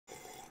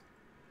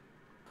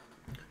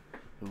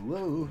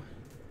Whoa.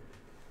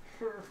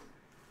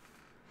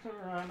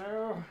 I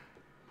know.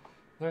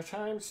 That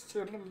I'm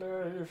still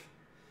alive.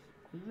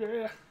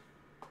 Yeah.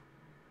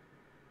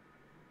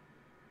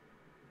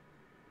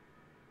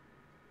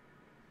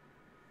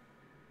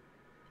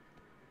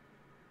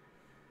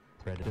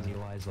 Ready to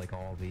utilize like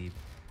all your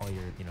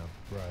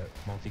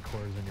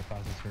multi-cores in your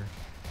processor.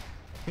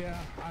 Yeah,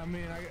 I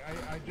mean,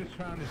 I just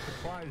found it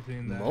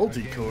surprising that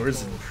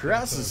Multi-cores and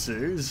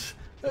processors.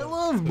 I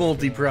love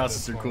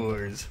multi-processor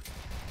cores.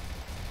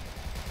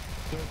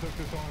 So I took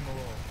this on the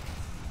low.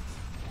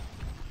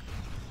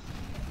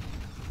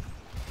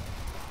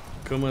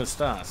 Como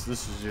estas?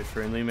 This is your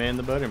friendly man,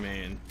 the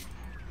Butterman.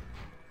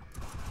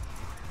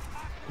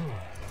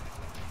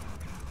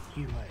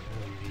 You might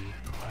know me,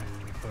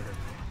 I'm the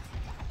Butterman.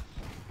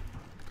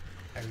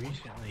 I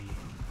recently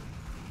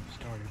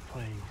started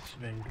playing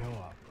Sven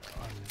Co-op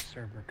on a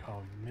server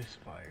called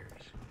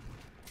Misfires,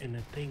 and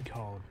a thing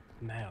called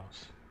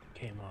Mouse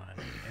came on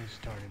and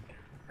started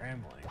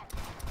rambling.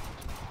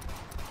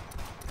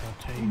 I'll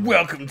tell you.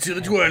 Welcome to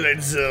the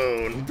Twilight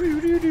Zone.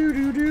 Here's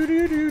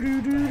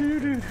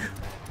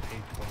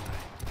what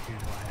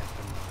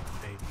happened on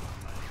Fateful Night.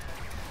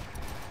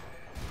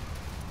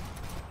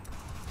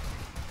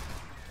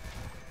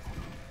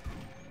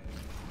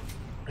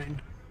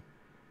 And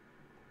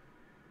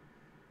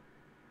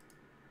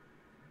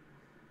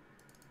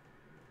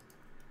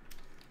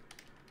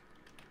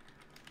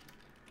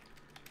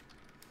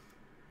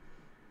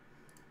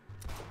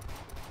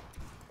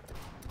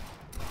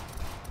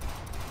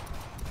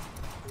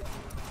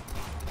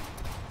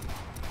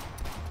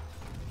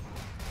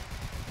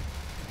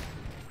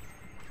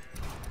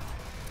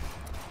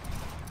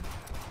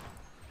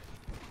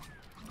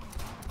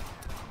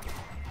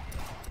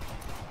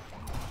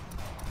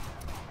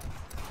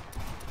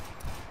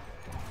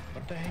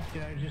what the heck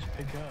did I just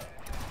pick up?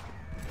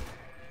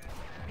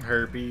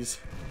 Herpes.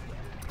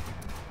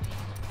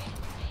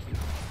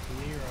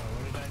 Nero,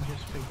 what did I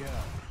just pick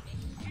up?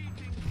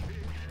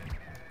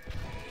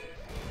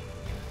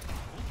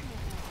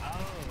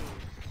 Oh.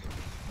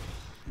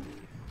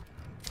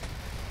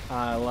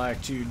 I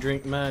like to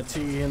drink my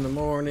tea in the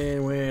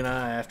morning when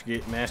I have to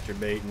get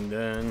masturbating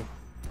done.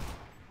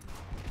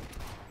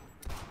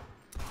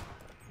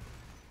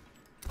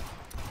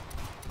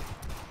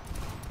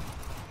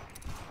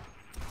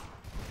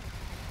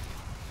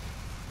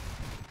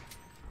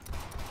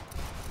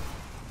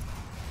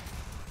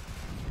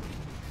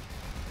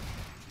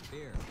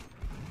 Here.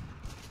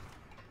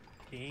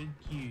 Thank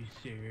you,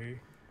 sir.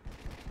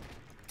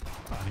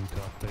 I need to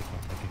update my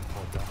fucking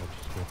 4 damage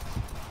script.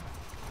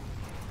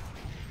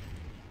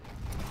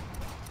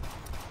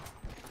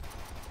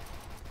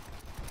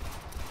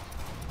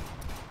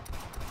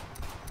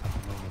 At the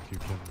moment you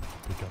can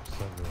pick up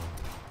several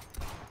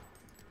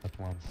at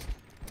once.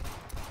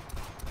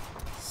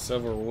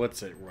 Several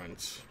what's it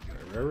runs.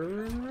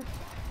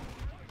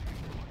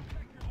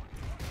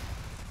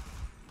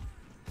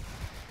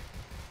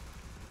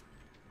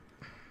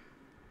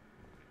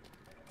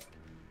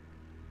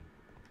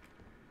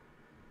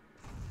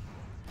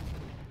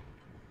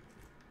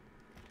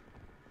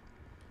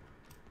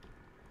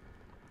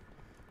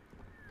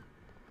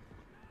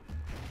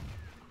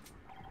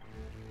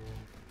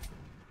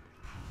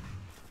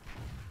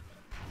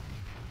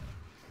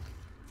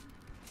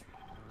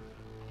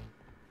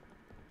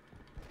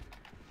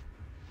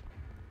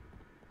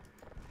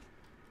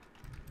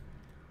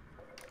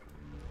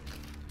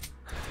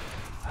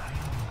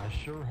 I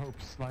sure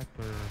hope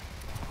Sniper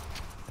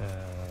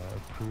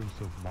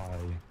approves of my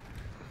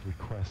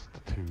request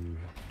to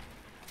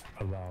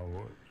allow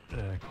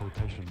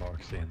quotation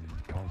marks in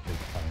config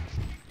files.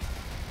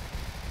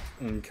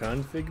 In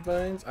config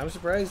binds? I'm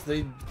surprised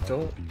they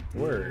don't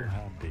work.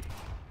 Handy.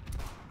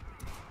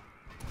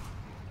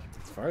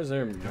 As far as I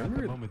At the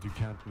remember. moment you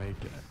can't make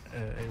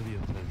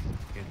aliases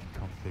in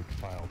config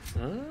files.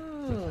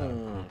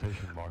 Oh.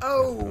 Quotation marks.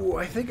 Oh,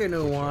 I think I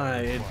know which are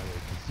why. required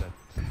to set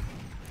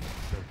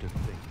certain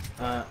things.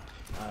 A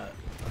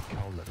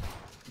color.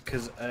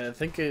 Because I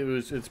think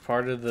it's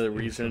part of the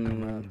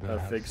reason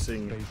of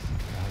fixing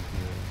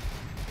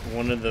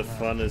one of the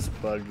funnest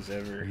bugs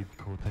ever. Read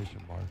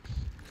quotation marks.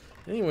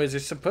 Anyways,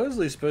 there's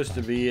supposedly supposed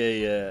to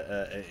be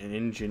an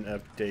engine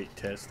update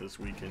test this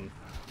weekend.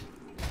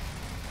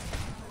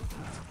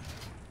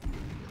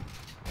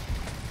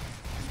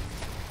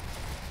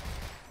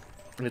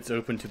 It's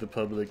open to the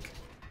public,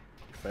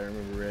 if I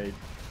remember right.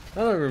 I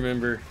don't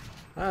remember.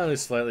 I only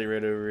slightly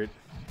read over it.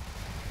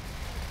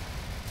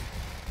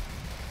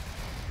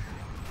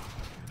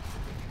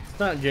 It's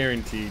not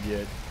guaranteed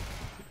yet.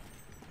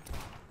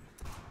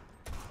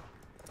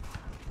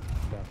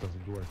 That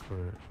doesn't work,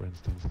 for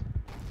instance.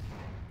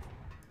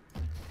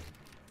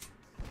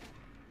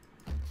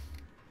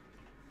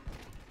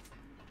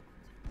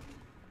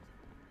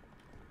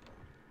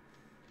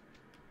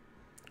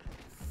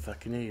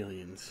 Fucking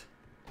aliens.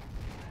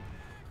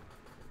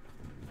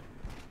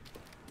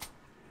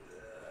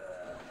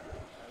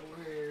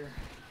 Where?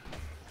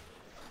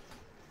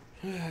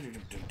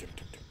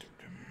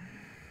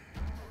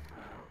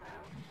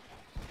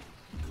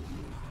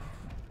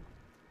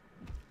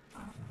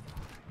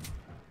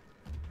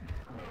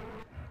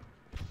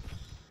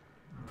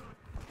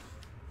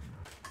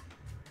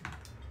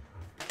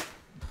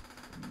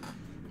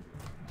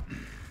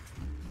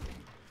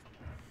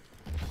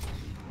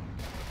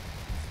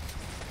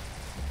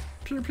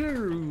 pew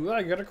pew.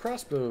 I got a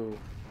crossbow.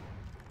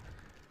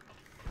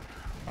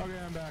 Okay,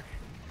 I'm back.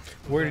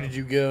 Where did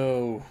you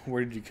go?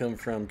 Where did you come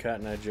from,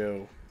 Cotton Eye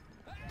Joe?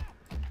 Hey,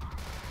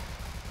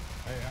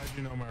 how'd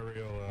you know my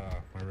real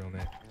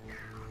name?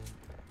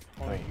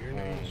 Wait, your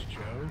name's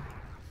Joe?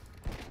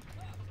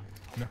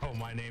 No,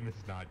 my name is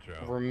not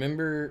Joe.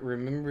 Remember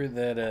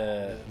that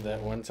that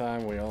one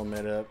time we all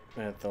met up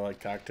at the like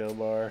cocktail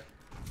bar?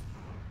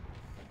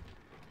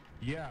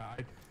 Yeah,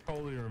 I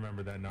totally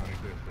remember that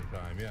non-existent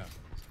time. Yeah,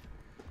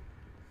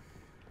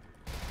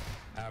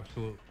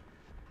 absolutely.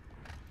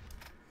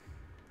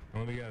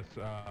 Let me guess.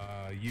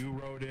 You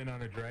rode in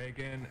on a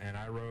dragon, and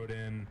I rode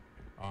in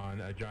on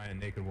a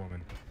giant naked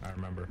woman. I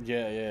remember.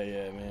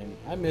 Yeah, man.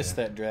 I missed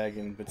that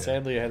dragon, but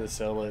sadly I had to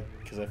sell it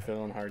because I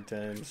fell on hard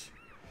times.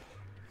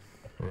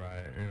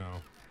 Right, you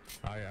know,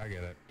 I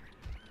get it.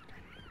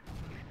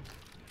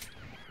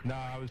 No,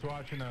 I was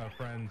watching a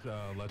friend's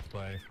Let's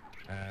Play.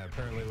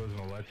 Apparently it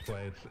wasn't a Let's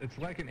Play. It's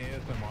like an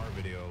ASMR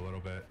video a little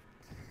bit.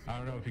 I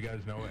don't know if you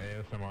guys know what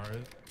ASMR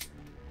is.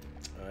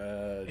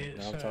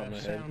 It's off the top of my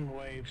head. sound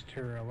waves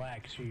to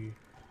relax you.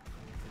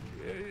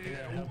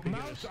 Yeah, Help you go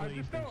to Mouse, I sleep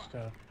just and don't.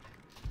 stuff.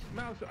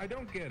 Mouse, I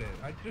don't get it.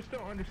 I just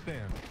don't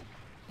understand.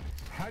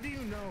 How do you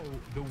know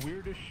the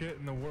weirdest shit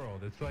in the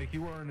world? It's like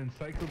you are an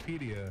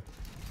encyclopedia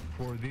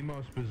for the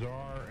most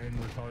bizarre and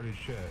retarded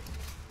shit.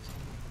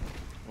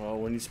 Well,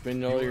 when you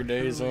spend all your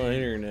days on the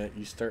internet,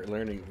 you start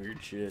learning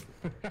weird shit.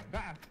 Well,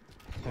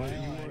 you're I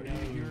know what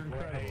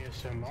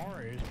incredible.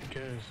 ASMR is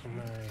because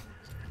my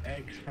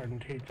ex from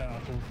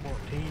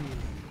 2014,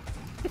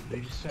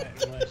 they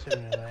sat and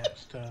listened to that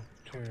stuff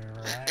to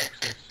relax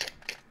us.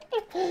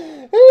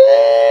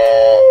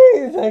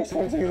 Thanks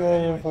for So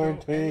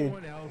 2014.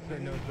 anyone else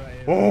that knows about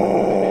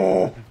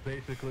ASMR,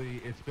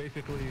 it's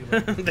basically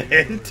like a The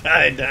video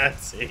hentai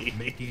Nazi.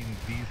 making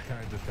these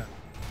kinds of sounds.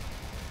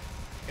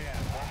 Yeah,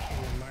 washing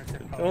the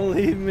microphone. Don't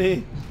leave me.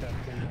 and stuff,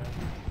 you know.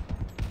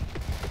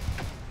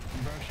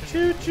 Brushing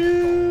Choo the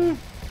choo. microphone.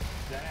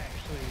 That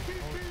actually,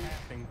 or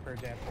tapping, for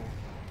example.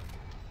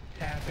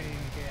 Tapping,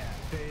 yeah.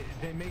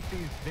 They make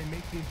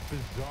these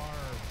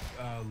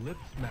bizarre lip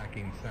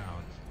smacking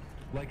sounds.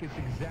 Like it's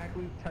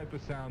exactly the type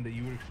of sound that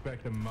you would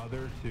expect a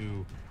mother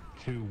to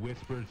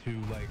whisper to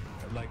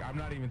like I'm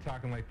not even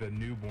talking like the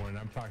newborn.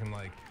 I'm talking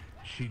like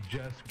she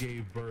just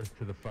gave birth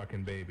to the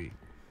fucking baby,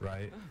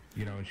 right?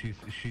 You know, and she's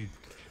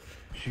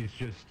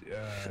just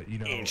you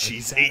know, And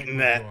she's ecstatic eating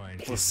with that joy.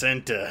 She's-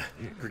 placenta,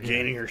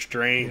 regaining her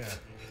strength.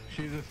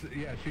 She's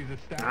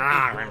ecstatic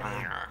Ah, with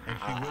joy, and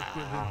she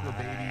whispers into the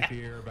baby's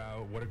ear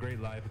about what a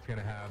great life it's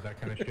gonna have, that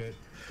kind of shit.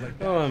 Like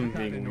that's Oh, I'm the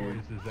kind of being weird.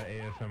 noises that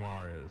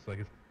ASMR is. Like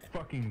it's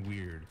fucking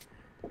weird.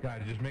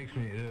 God, it just makes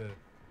me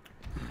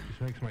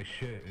just makes my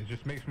shit. It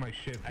just makes my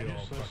shit I feel all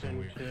just fucking listen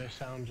weird. to the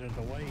sounds of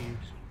the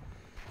waves.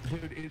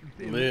 Dude, it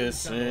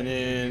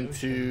Listening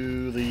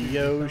to the It sounds like my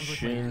ears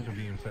ocean. are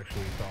being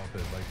sexually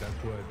assaulted. Like that's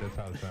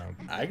how it sounds.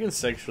 I can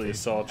sexually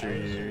assault your I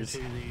listen ears. to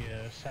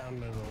the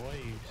sound of the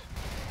waves.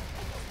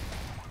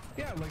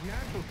 Yeah, like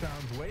natural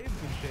sounds, waves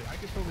and shit. I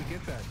can totally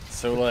get that.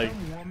 So, But like,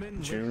 some woman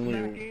lip generally-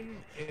 smacking,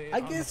 I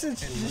on guess the-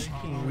 it's and just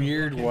licking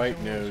weird fucking white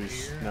someone's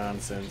nose ear.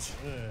 nonsense.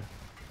 Ugh.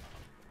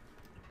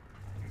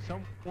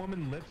 Some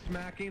woman lip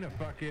smacking a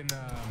fucking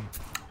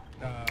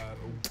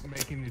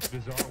making these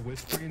bizarre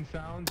whispering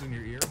sounds in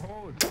your ear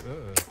hole. It's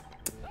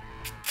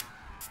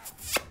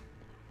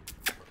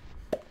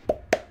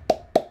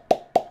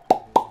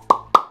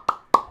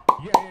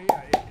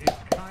yeah. It's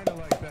kind of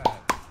like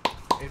that.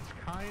 It's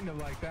kind of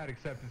like that,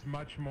 except it's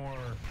much more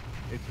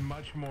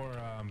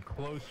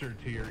closer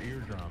to your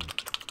eardrum,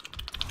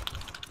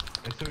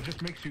 and so it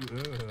just makes you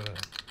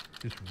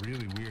just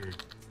really weird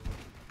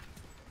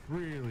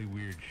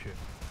shit.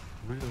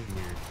 Really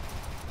weird.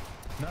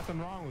 Nothing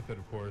wrong with it,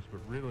 of course, but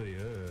really,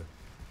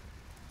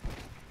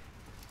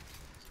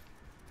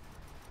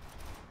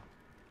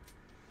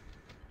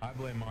 I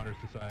blame modern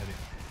society.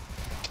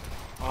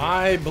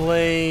 I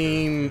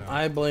blame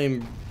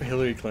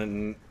Hillary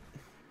Clinton.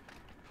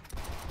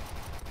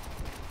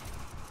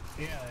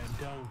 Yeah, that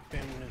dumb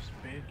feminist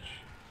bitch.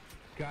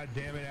 God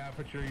damn it,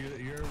 Aperture!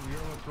 You're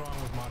what's wrong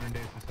with modern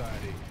day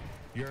society.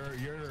 You are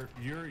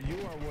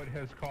what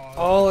has caused.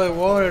 All I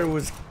wanted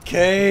was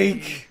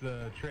cake.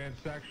 The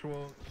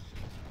transsexual.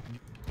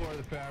 You are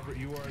the fabric.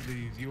 You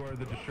are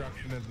the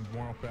destruction of the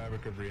moral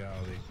fabric of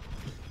reality,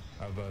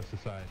 of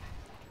society.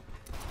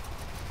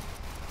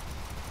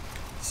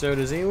 So,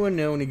 does anyone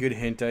know any good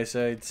hentai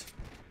sites?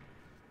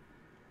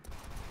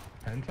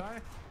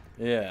 Hentai?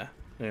 Yeah.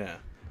 Yeah,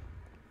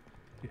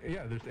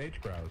 there's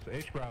H-Browse.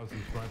 H-Browse is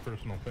my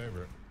personal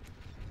favorite.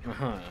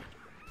 Uh-huh.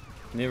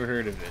 Never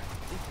heard of it.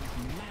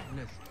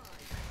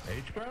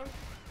 H-Browse?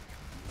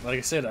 Like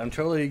I said, I'm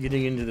totally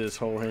getting into this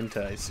whole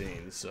hentai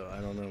scene, so I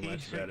don't know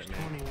much about it,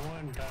 man.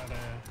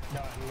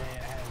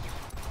 E621.net has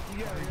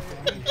Yeah.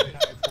 hentai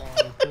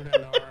porn,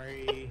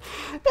 Funanari.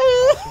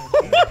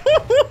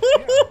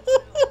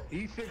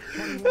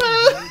 E621 is a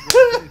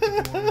great place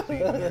if you want to see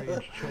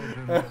underage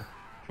children with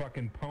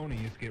fucking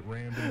ponies get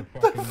rammed in the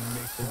fucking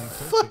make-believe pussy. What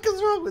the fuck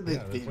is wrong with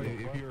Yeah, these that's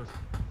people?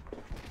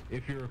 why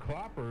if you're a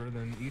clopper,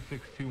 then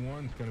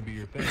E621 is gonna be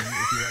your thing.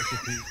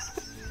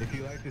 If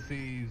you like to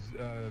see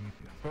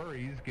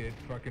furries get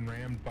fucking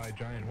rammed by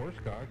giant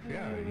horsecocks,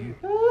 yeah,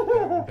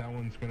 that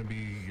one's gonna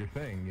be your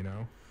thing, you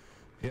know.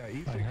 Yeah,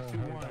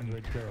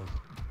 E621.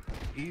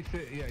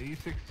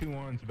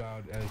 E621's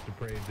about as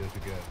depraved as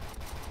it gets.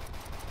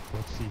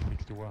 What's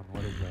C61?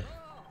 What is that?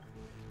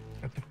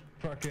 That's a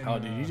fucking. Oh,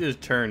 dude, you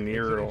just turned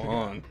Nero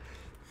on.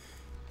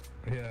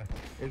 Yeah,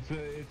 it's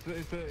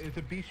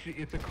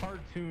a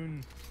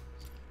cartoon.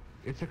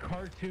 It's a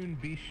cartoon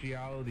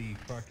bestiality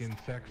fucking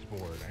sex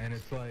board, and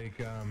it's like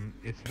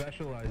it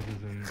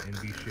specializes in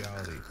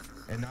bestiality,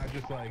 and not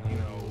just like, you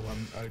know,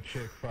 a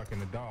chick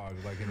fucking a dog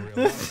like in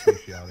real life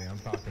bestiality. I'm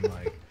talking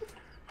like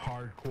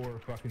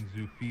hardcore fucking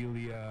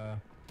zoophilia,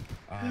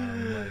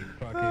 like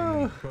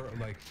fucking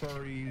like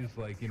furries,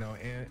 like, you know,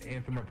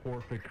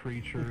 anthropomorphic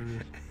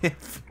creatures,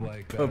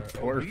 like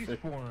beast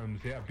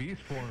forums. Yeah,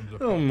 beast forums are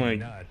fucking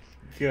nuts.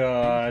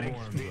 God.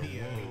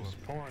 Videos,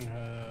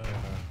 Pornhub.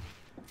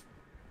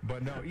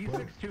 But no,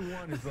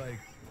 E621 is like,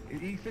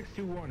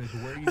 E621 is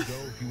where you go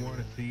if you want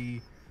to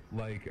see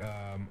like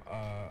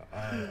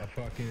a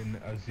fucking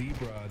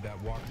zebra that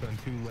walks on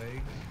 2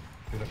 legs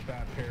with a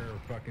fat pair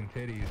of fucking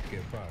titties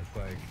get fucked.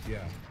 Like,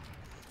 yeah,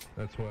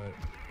 that's what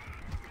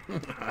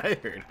I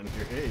heard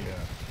underage.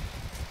 Yeah.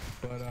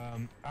 But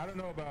I don't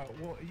know about.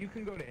 Well, you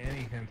can go to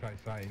any hentai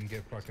site and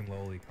get fucking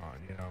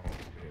lolicon. You know,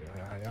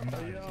 I'm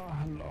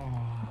not.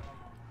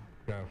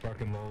 Yeah,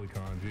 fucking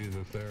lolicon.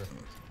 Jesus, they're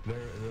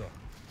ugh.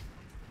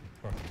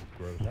 Fucking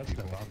gross. That's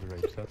people. not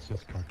underage, that's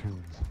just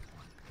cartoons.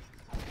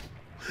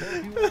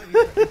 Well,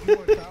 if you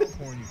want child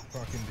porn, you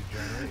fucking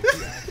degenerate.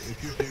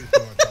 If you're serious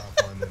about child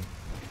porn, then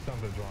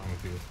something's wrong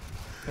with you.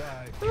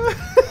 But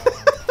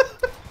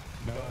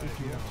No, if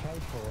you want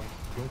child porn,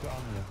 go to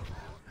Anya.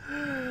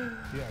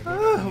 Yeah, go to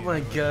Oh Anya, my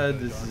go to God,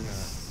 the this dark is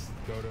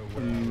net, go to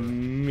wherever.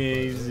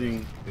 amazing.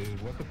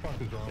 Dude, what the fuck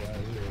is wrong with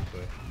you?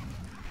 Seriously.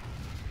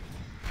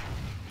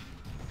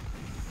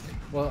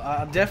 Well,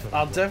 I'll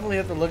definitely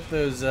have to look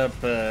those up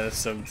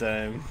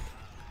sometime.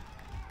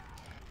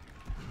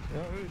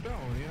 No,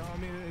 don't. You know, I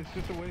mean, it's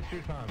just a waste of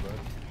your time, bud.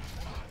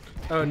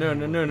 Oh no,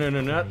 not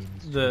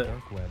the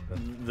dark web.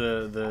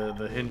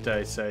 the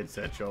hentai sites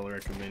that y'all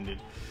recommended.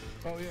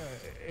 Oh yeah,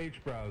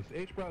 H-Browse.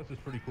 H-Browse is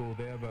pretty cool.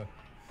 They have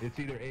it's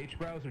either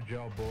H-Browse or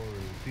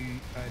Gelboru. See,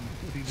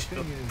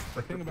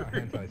 the thing about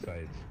hentai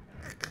sites.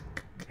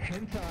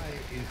 Hentai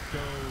is so,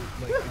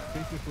 like, it's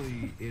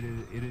basically, it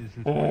is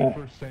the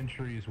 21st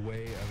century's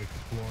way of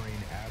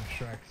exploring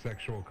abstract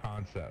sexual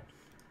concepts.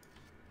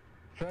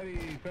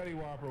 Fetty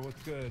Whopper,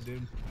 what's good,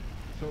 dude?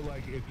 So,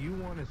 like, if you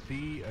want to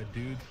see a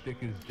dude stick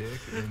his dick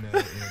in a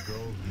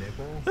girl's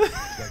nipple,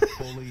 like,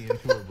 fully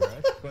into her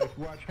breast, like,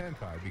 watch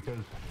hentai,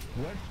 because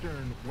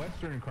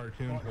Western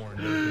cartoon porn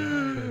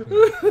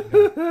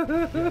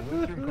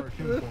Western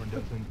cartoon porn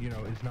doesn't, you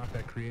know, is not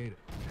that creative.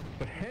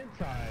 But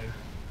hentai,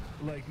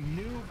 like,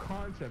 new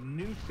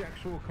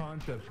sexual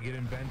concepts get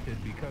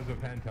invented because of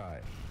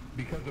hentai,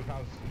 because of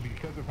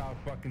how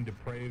fucking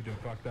depraved and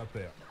fucked up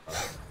they are.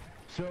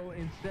 So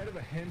instead of a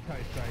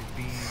hentai site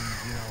being,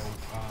 you know,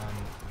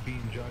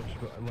 being judged,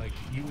 like,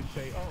 you would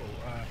say, oh,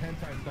 a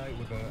hentai site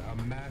with a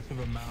massive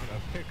amount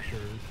of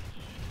pictures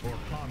or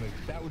comics,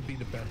 that would be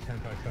the best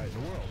hentai site in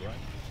the world,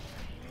 right?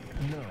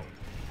 No,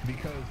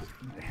 because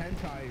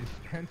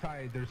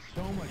hentai, there's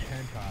so much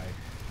hentai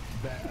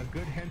that a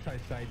good hentai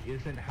site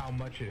isn't how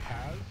much it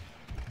has,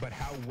 but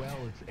how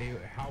well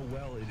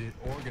it is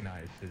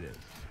organized it is.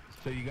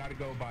 So you got to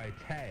go by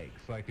tags.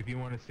 Like, if you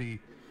want to see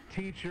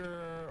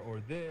teacher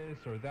or this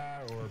or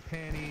that or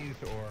panties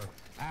or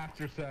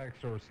after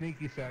sex or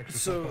sneaky sex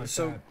or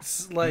something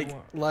like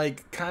that.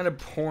 like kind of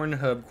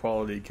Pornhub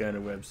quality kind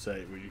of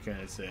website. What you're kind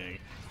of saying?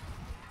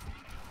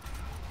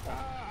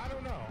 I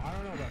don't know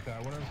about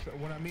that.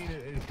 What I mean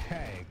is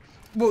tags.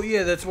 Well,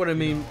 yeah, that's what I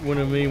mean. What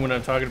I mean when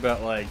I'm talking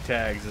about like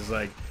tags is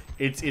like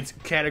it's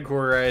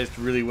categorized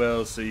really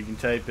well, so you can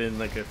type in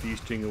like a few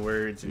string of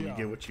words and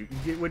you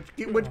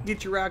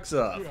get your rocks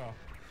off.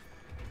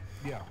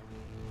 Yeah,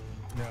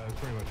 that's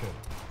pretty much it.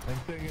 And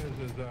the thing is,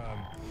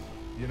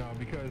 you know,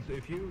 because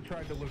if you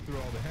tried to look through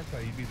all the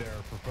hentai, you'd be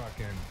there for the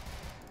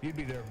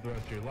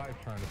rest of your life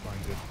trying to find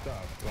good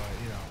stuff. But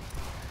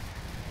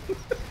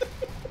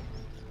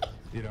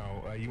you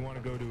know, you want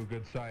to go to a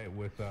good site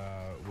with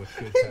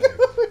good tags.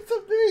 It's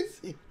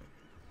amazing.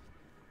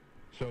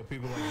 So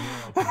people like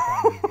Nero can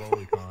find his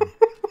lolicon.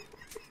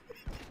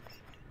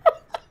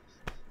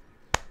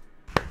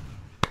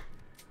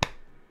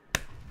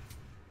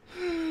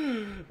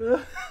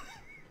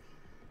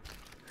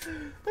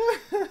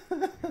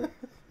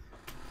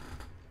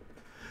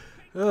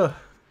 Ugh.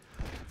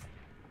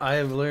 I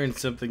have learned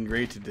something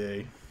great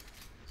today.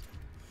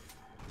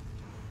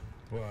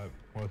 What?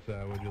 What's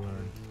that? What'd you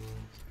learn?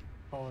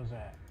 What was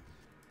that?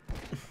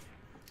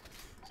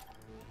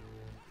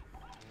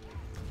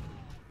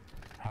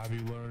 Have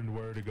you learned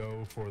where to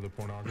go for the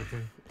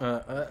pornography?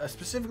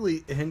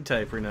 Specifically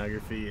hentai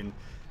pornography and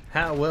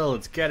how well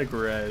it's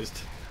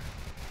categorized.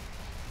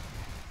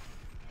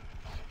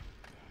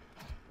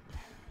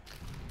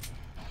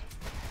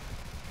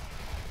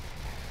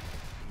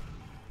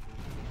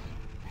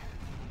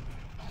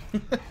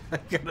 I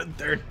got a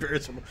third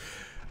person.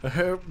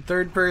 A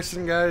third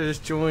person guy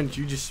just joined.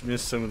 You just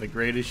missed some of the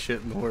greatest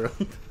shit in the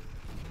world.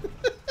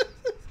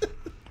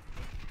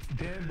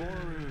 Dan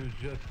Boru's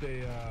just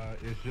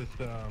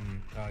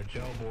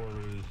Gel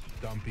Boru's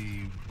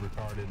dumpy,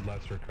 retarded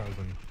lesser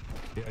cousin.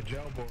 Yeah,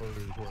 Gel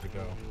Boru's where to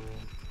go.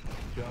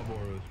 Gel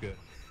Boru's good.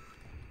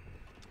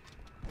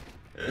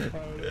 I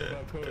don't know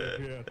about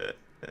Kona-chan.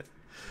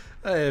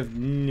 I have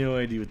no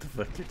idea what the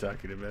fuck you're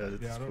talking about at Yeah,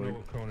 this I don't point. know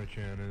what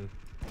Kona-chan is.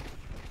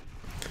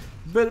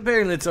 But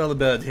apparently it's all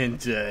about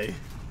hentai.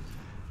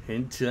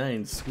 Hentai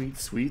and sweet,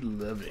 sweet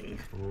loving.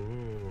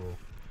 Ooh.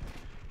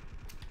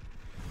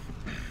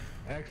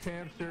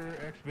 X-Hamster,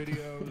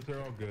 X-Videos,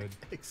 they're all good.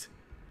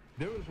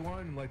 There was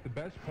one, like the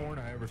best porn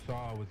I ever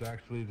saw was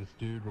actually this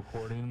dude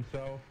recording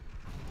himself.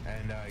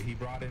 And he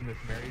brought in this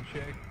married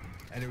chick.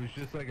 And it was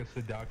just like a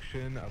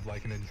seduction of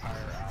like an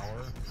entire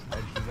hour.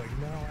 And she's like,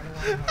 no, I don't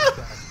want to have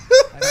sex.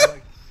 And he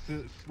like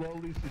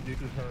slowly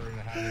seduces her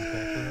into having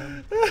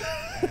sex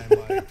with him.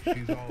 And like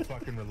she's all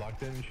fucking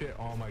reluctant and shit.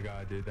 Oh my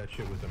god, dude, that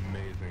shit was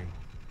amazing.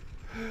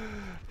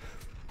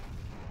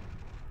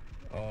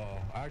 Oh,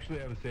 I actually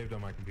have it saved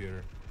on my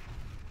computer.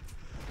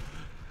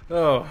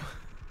 Oh.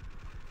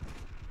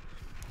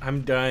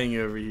 I'm dying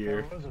over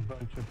here. There was a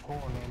bunch of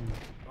porn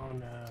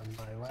on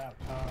my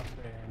laptop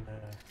and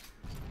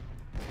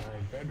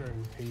my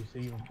bedroom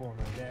PC before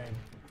my dad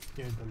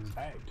gave them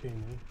back to me.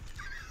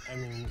 I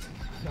mean,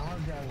 the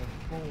hard drive was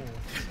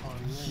full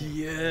on minutes.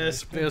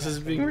 Yes, And I Mouse still is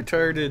got being things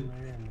retarded. on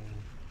there,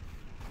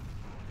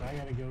 and I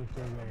gotta go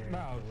through there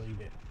Mouse. and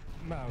delete it.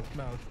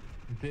 Mouse.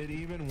 Did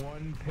even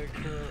one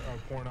picture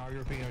of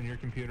pornography on your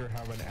computer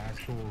have an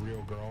actual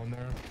real girl in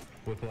there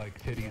with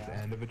like titties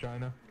and a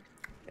vagina?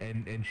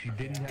 And she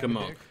didn't have Come a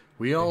on. dick?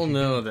 We all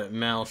know that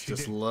Mouse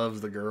just did- loves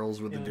the girls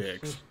with the It's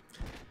dicks. just-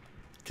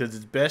 Because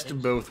it's best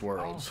of both all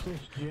worlds.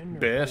 cisgender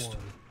Best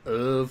porn.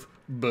 of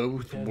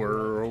both Because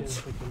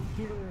worlds. The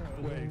computer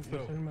Wait,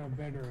 was in my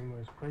bedroom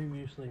was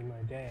previously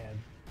my dad,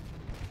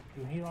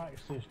 and he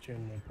likes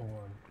cisgender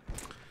porn.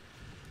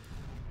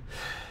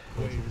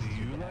 Wait, do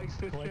you like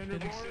cisgender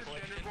collected-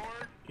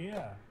 porn?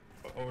 Yeah.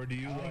 Or do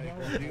you I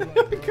like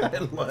don't-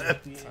 girls?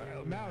 left.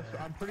 Mouse,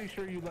 I'm pretty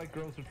sure you like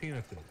girls with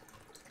penises.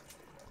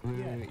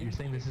 Wait, you're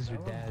saying this is your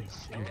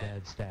dad's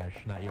stash,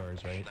 not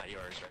yours, right?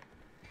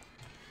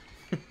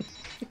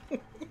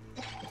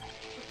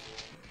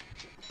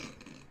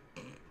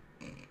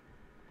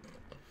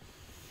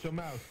 So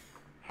Mouse,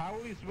 how are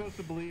we supposed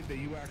to believe that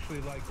you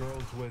actually like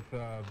girls with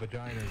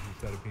vaginas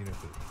instead of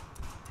penises?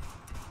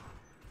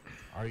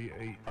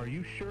 Are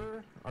you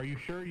sure? Are you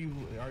sure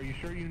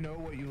you know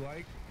what you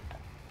like?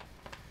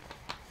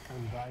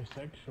 I'm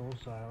bisexual,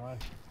 so I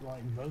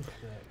like both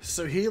sex.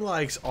 So he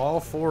likes all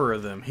four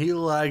of them. He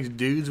likes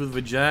dudes with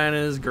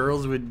vaginas,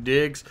 girls with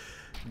dicks,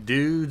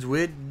 dudes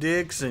with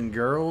dicks, and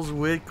girls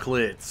with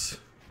clits.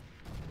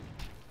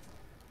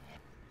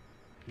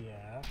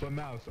 Yeah. But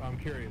Mouse, I'm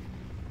curious.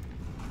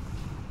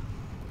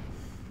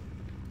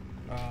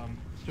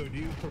 So do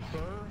you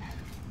prefer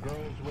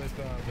girls with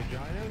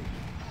vaginas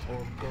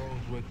or girls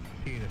with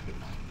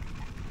penises?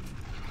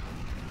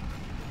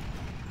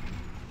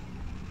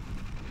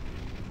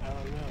 I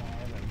don't know. I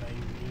haven't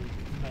banged yet.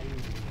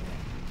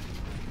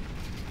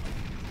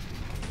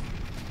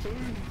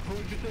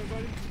 What'd you say,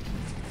 buddy?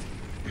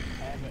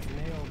 I haven't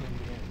nailed them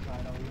yet, so I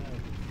don't know.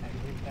 I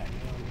haven't hit that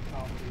nail in the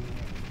coffin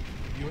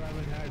yet. You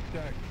haven't had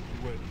sex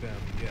with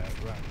them yet,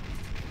 right?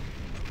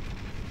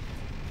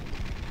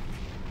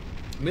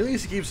 I mean, at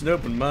least he keeps an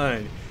open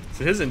mind. So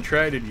he hasn't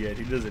tried it yet.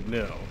 He doesn't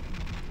know.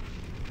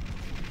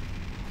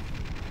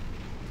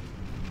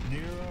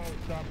 Nero,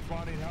 stop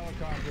spawning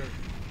helicopter.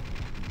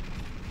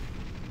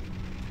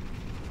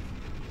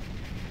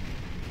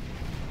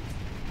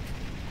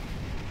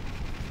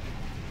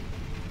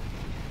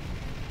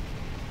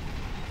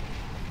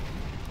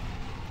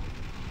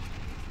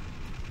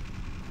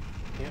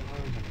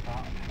 Hitler's a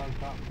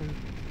helicopter.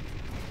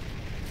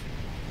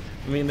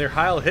 I mean, they're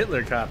Heil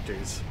Hitler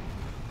copters.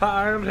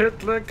 Heil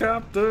Hitler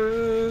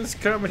copters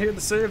coming here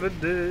to save the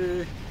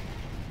day.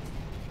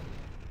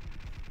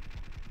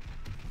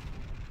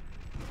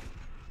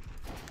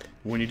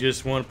 When you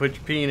just want to put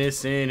your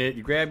penis in it,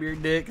 you grab your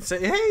dick and say,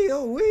 "Hey,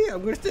 oh wee,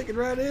 I'm going to stick it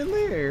right in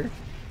there."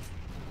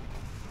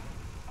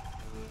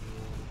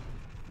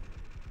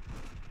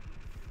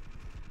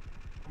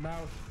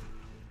 Mouse,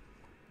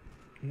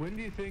 when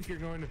do you think you're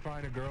going to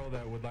find a girl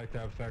that would like to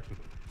have sex with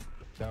you?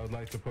 That would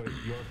like to put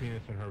your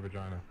penis in her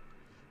vagina?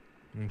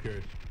 I'm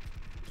curious.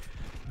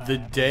 The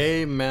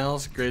day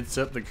Mouse gets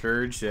up the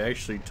courage to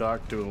actually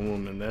talk to a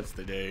woman, that's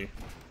the day.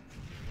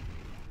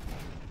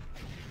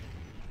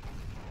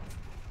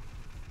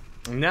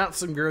 Not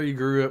some girl you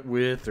grew up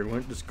with or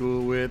went to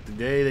school with. The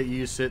day that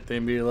you sit there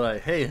and be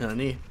like, "Hey,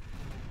 honey,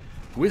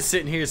 we're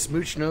sitting here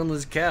smooching on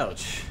this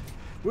couch.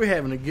 We're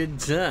having a good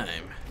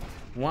time.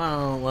 Why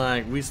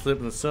don't we slip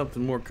into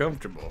something more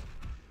comfortable?"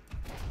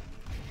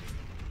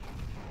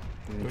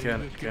 And Well, you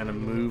kind just of give her the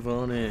move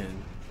on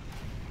in.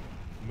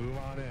 Move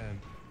on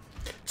in.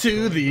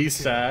 To the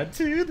side,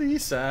 to the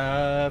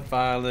side.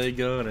 Finally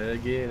gonna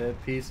get a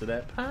piece of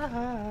that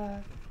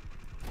pie.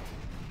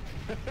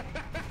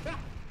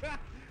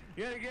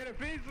 You gotta get a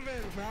piece of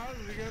it, Mouse.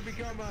 You're gonna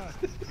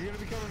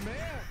become a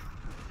man.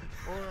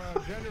 Or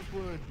a gender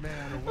fluid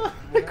man, or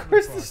whatever. Of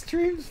course the the fuck.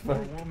 stream's Or a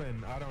fun.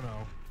 woman. I don't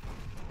know.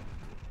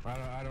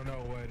 I don't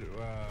know what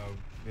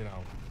you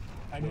know.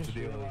 I what just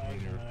the deal is when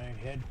realized you're- my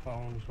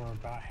headphones were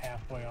about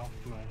halfway off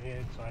my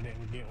head, so I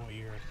didn't get what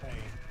you were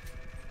saying.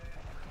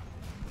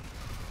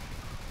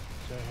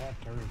 So I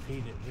have to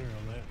repeat it zero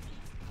lips.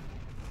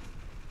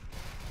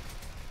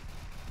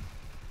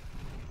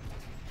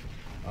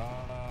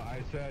 I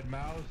said,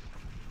 Mouse.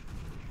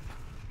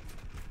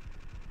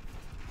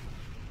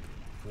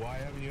 Why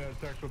haven't you had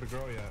sex with a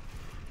girl yet?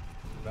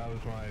 That was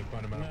my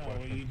fundamental No,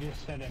 question. you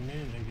just said a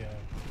minute ago.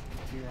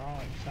 You're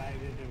all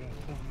excited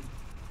about something.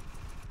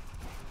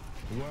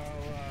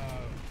 Well,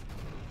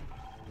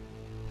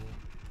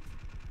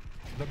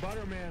 the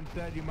Butterman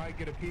said you might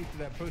get a piece of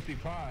that pussy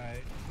pie,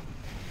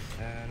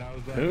 and I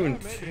was like, oh,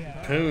 maybe.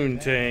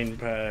 Poontang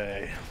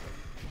pie.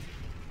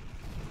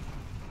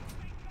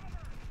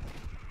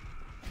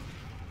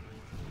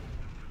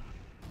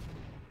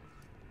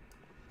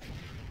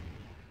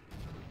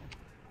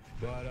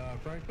 But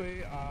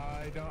frankly,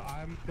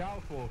 I'm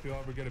doubtful if you'll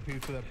ever get a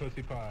piece of that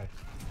pussy pie.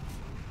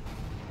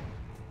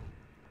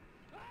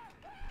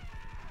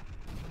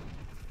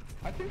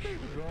 I think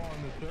there's a girl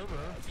on the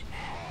server.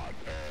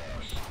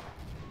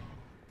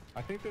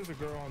 I think there's a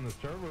girl on the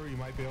server. You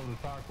might be able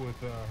to talk with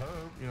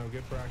her. You know,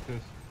 get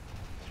practice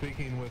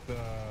speaking with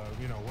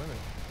you know, women.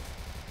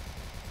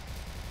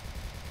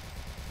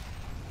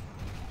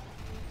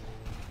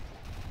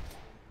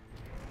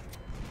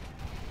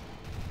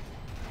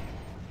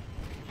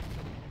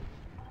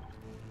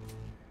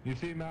 You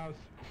see, Mouse?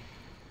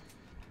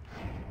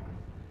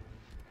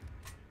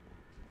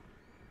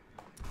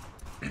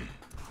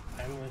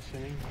 I'm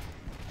listening.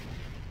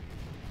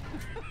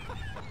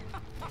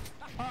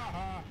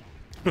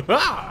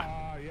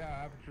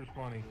 Yeah, Aperture's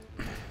funny.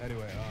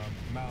 Anyway,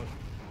 Mouse.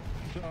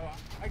 So,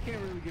 I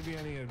can't really give you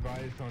any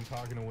advice on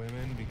talking to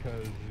women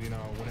because, you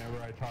know,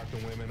 whenever I talk to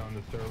women on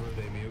the server,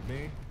 they mute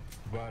me.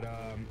 But,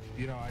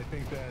 you know, I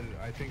think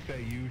that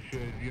you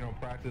should, you know,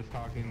 practice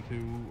talking to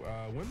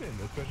women,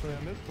 especially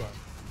on this one.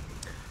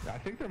 I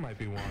think there might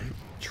be one.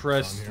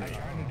 Trust on I me.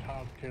 here. tried to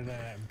talk to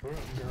that Brooke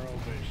girl,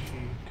 but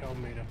she told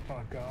me to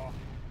fuck off.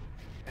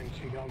 And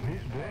she called me a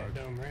fat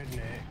dumb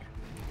redneck.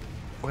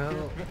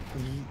 Well,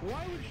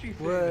 Why would she say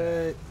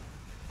that?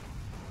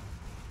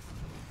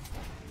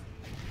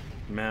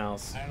 what?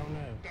 Mouse. I don't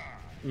know.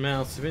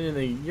 Mouse, if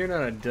anything, you're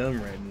not a dumb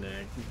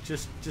redneck.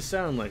 Just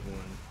sound like one.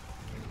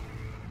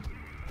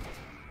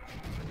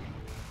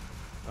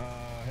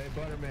 Hey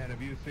Butterman,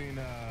 have you seen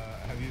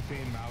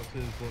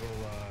Mouse's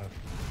little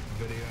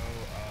video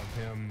of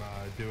him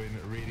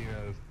reading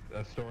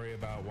a story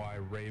about why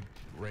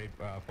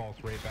false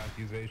rape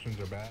accusations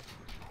are bad?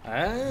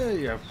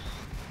 I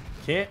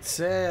can't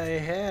say I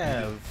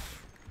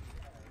have.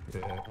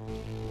 Yeah.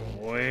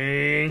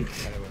 Wink.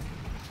 Anyway.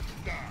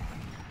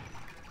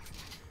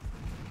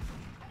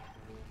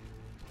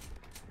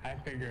 I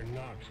figured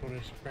Knox would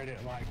have spread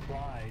it like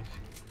flies.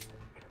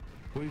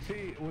 Well, you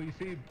see,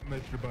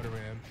 Mr.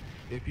 Butterman,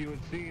 if you had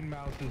seen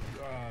Mouse's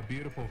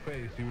beautiful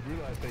face, you would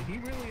realize that he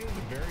really is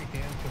a very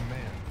handsome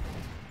man,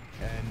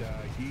 and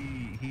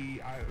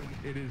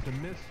it is a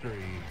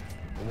mystery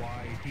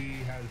why he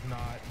has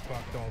not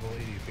fucked all the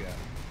ladies yet.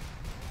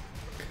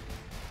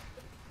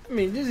 I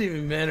mean, it doesn't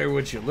even matter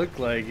what you look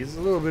like. It's a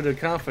little bit of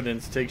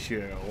confidence takes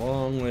you a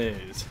long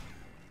ways.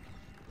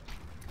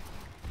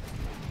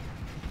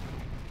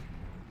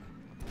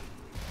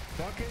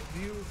 Bucket,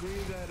 do you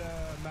agree that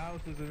Mouse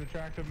is an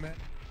attractive man?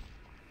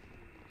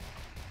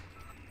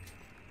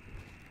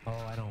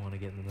 Oh, I don't want to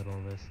get in the middle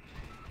of this.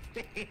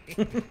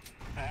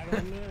 I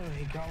don't know.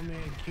 He called me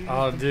a cutie.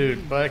 Oh, dude,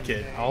 patootie Bucket,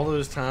 one day. all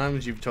those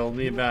times you've told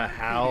me about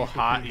how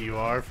hot you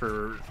are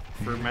for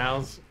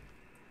Mouse.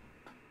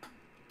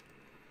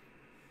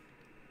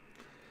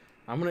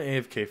 I'm gonna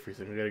AFK for a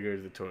second. I gotta go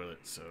to the toilet,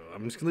 so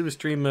I'm just gonna leave the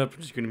stream up.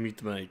 I'm just gonna mute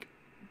the mic.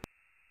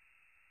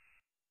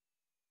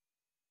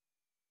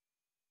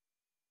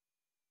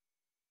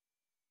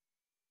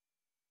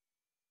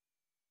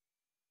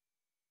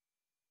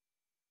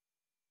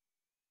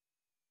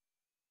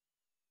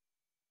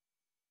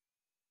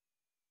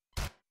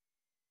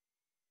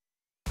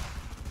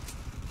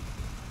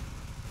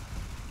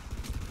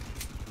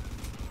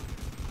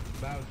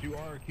 Mouse, you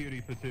are a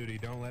cutie patootie.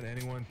 Don't let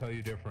anyone tell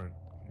you different.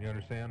 You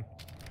understand?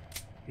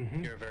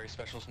 You're a very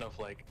special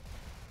snowflake.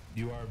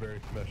 You are a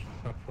very special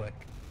snowflake.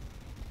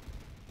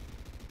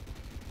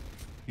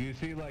 You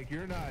see, like,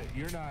 you're not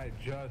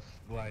just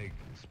like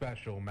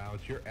special, Mouse.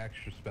 You're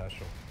extra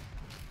special.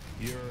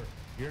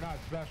 You're not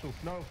special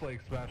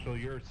snowflake special.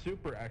 You're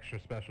super extra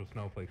special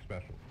snowflake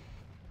special.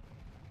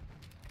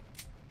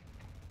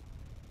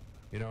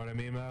 You know what I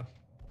mean, Mouse?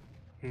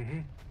 Mm-hmm.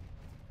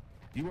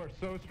 You are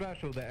so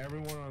special that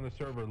everyone on the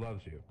server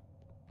loves you.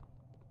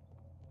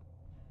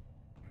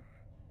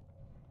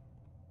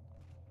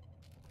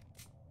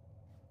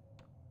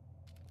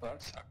 Well,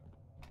 that sucked.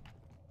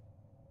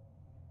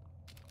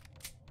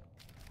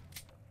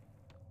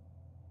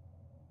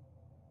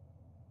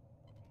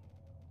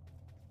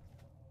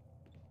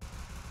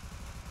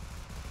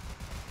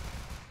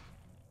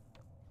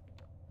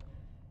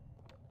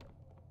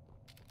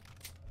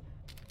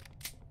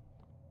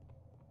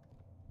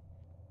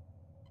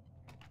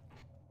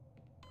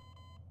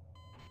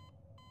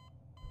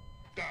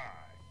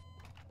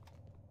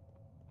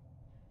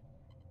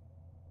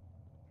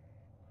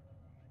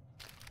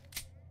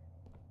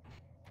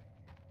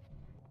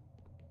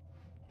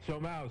 So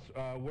Mouse,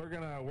 we're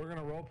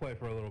gonna role play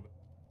for a little bit.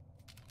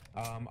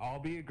 I'll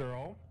be a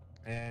girl,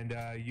 and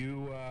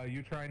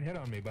you try and hit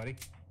on me, buddy.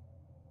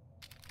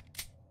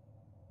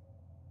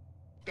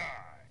 Die.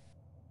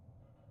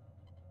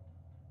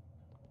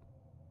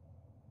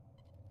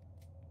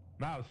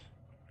 Mouse,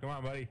 come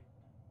on, buddy.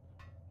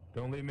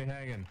 Don't leave me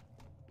hanging.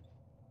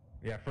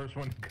 Yeah, first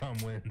one to come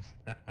wins.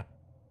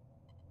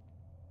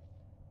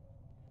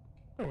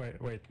 Oh,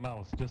 wait,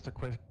 Mouse, just a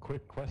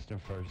quick question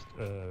first.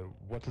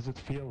 What does it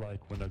feel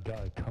like when a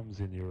guy comes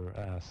in your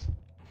ass?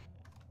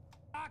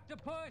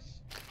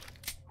 Octopus!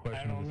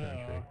 Question I of don't the know.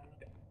 century.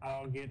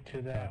 I'll get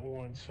to that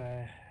once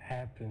it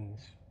happens.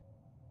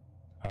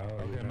 Oh,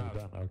 Okay, you're Mouse.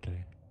 done.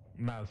 Okay.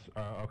 Mouse,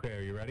 okay,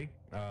 are you ready?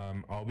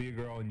 I'll be a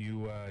girl and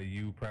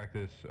you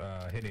practice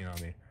hitting on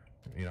me.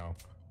 You know.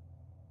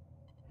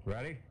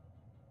 Ready?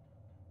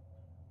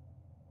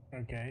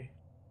 Okay.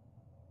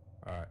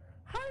 Alright.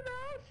 Hi,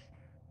 Mouse!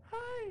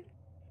 Hi!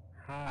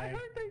 Hi. I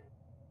heard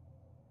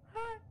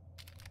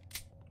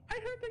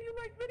that you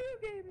like video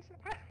games.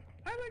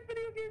 I like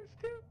video games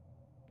too.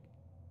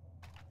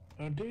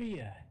 Oh, do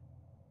ya?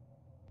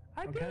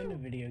 What kind of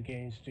video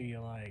games do you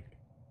like?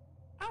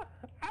 I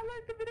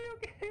like the video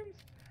games.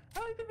 I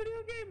like the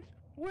video games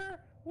where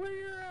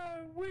you're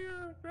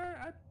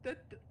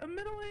a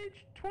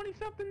middle-aged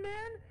 20-something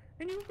man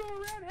and you go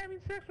around having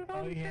sex with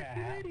all Oh these yeah,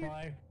 sexy ladies.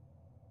 Half-Life.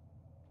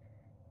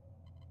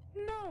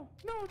 No,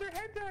 they're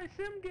hentai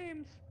sim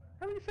games.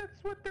 At least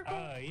that's what they're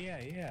called. Oh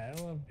yeah,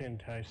 I love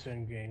hentai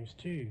sim games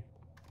too.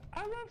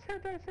 I love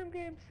hentai sim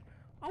games.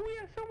 Oh, we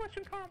have so much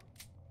in common.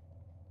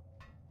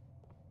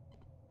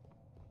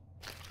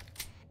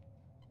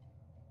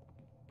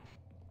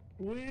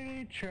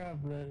 We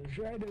travelers,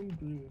 red and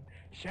blue,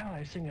 shall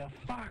I sing a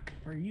fuck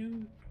for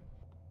you?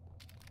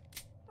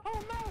 Oh,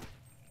 Mouse!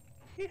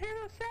 You hear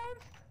those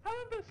sounds? I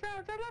love those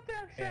sounds. I love to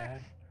have Yeah.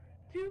 sex.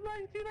 Do you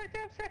like to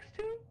have sex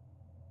too?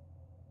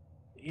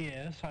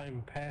 Yes,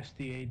 I'm past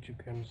the age of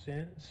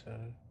consent, so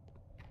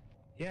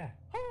yeah.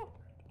 Oh,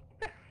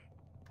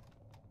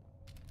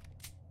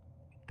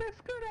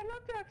 that's good. I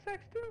love to have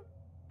sex too.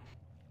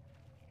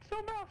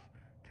 So, Mouse,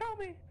 tell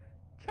me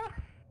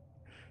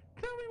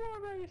more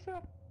about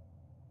yourself.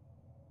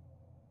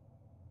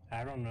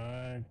 I don't know,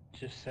 I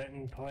just sit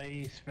and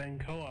play spend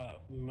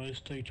co-op,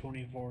 mostly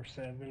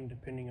 24/7,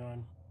 depending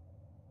on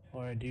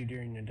what I do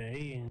during the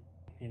day, and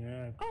you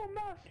know, Oh,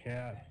 Mouse,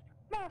 yeah.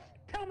 Mouse,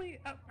 tell me,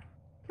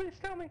 please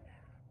tell me.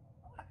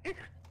 It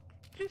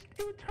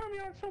would turn me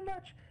on so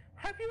much.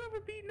 Have you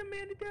ever beaten a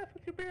man to death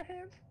with your bare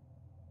hands?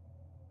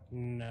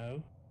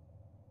 No.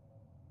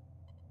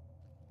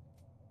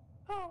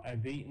 Oh,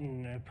 I've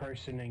beaten a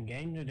person in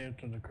game to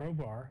death with a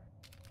crowbar.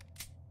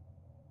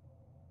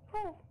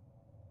 oh.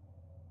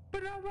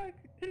 But not like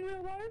in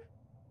real life?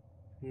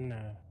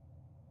 No.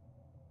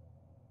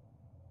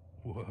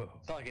 Whoa.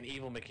 It's not like an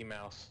evil Mickey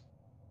Mouse.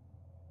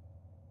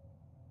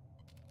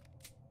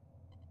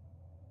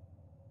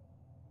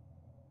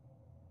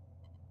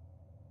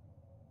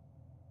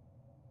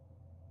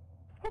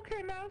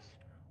 Okay, Mouse.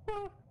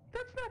 Well,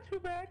 that's not too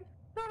bad.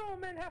 Not all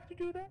men have to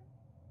do that.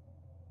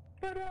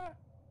 But,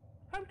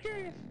 I'm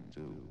curious.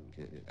 To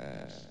kick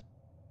ass.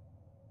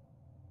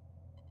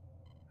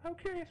 I'm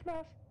curious,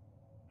 Mouse.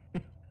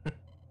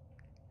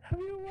 Have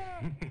you,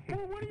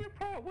 well, what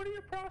are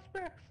your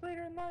prospects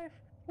later in life?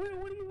 What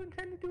do you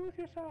intend to do with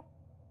yourself?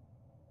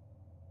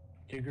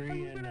 Are Degree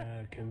you in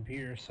gonna-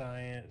 computer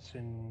science,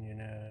 and you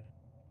know,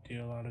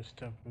 do a lot of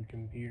stuff with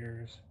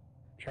computers.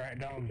 Track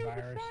down Computer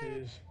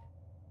viruses.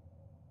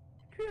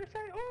 Computer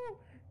science. Oh,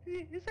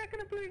 is that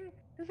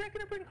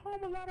gonna bring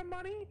home a lot of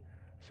money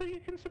so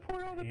you can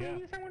support all the Yeah.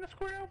 babies I want to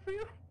squirt out for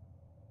you?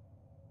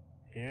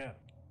 Yeah.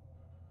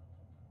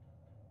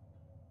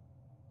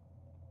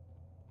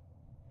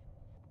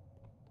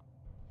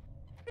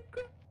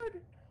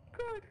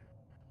 Good.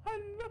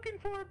 I'm looking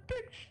for a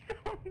big,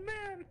 strong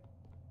man.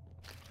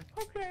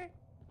 Okay.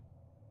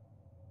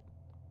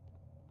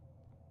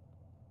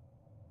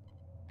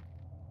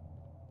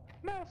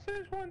 Mouse,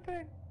 there's one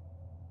thing.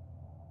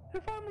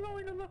 If I'm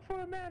going to look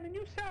for a man and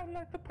you sound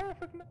like the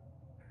perfect man,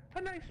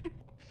 a nice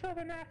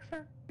southern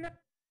accent,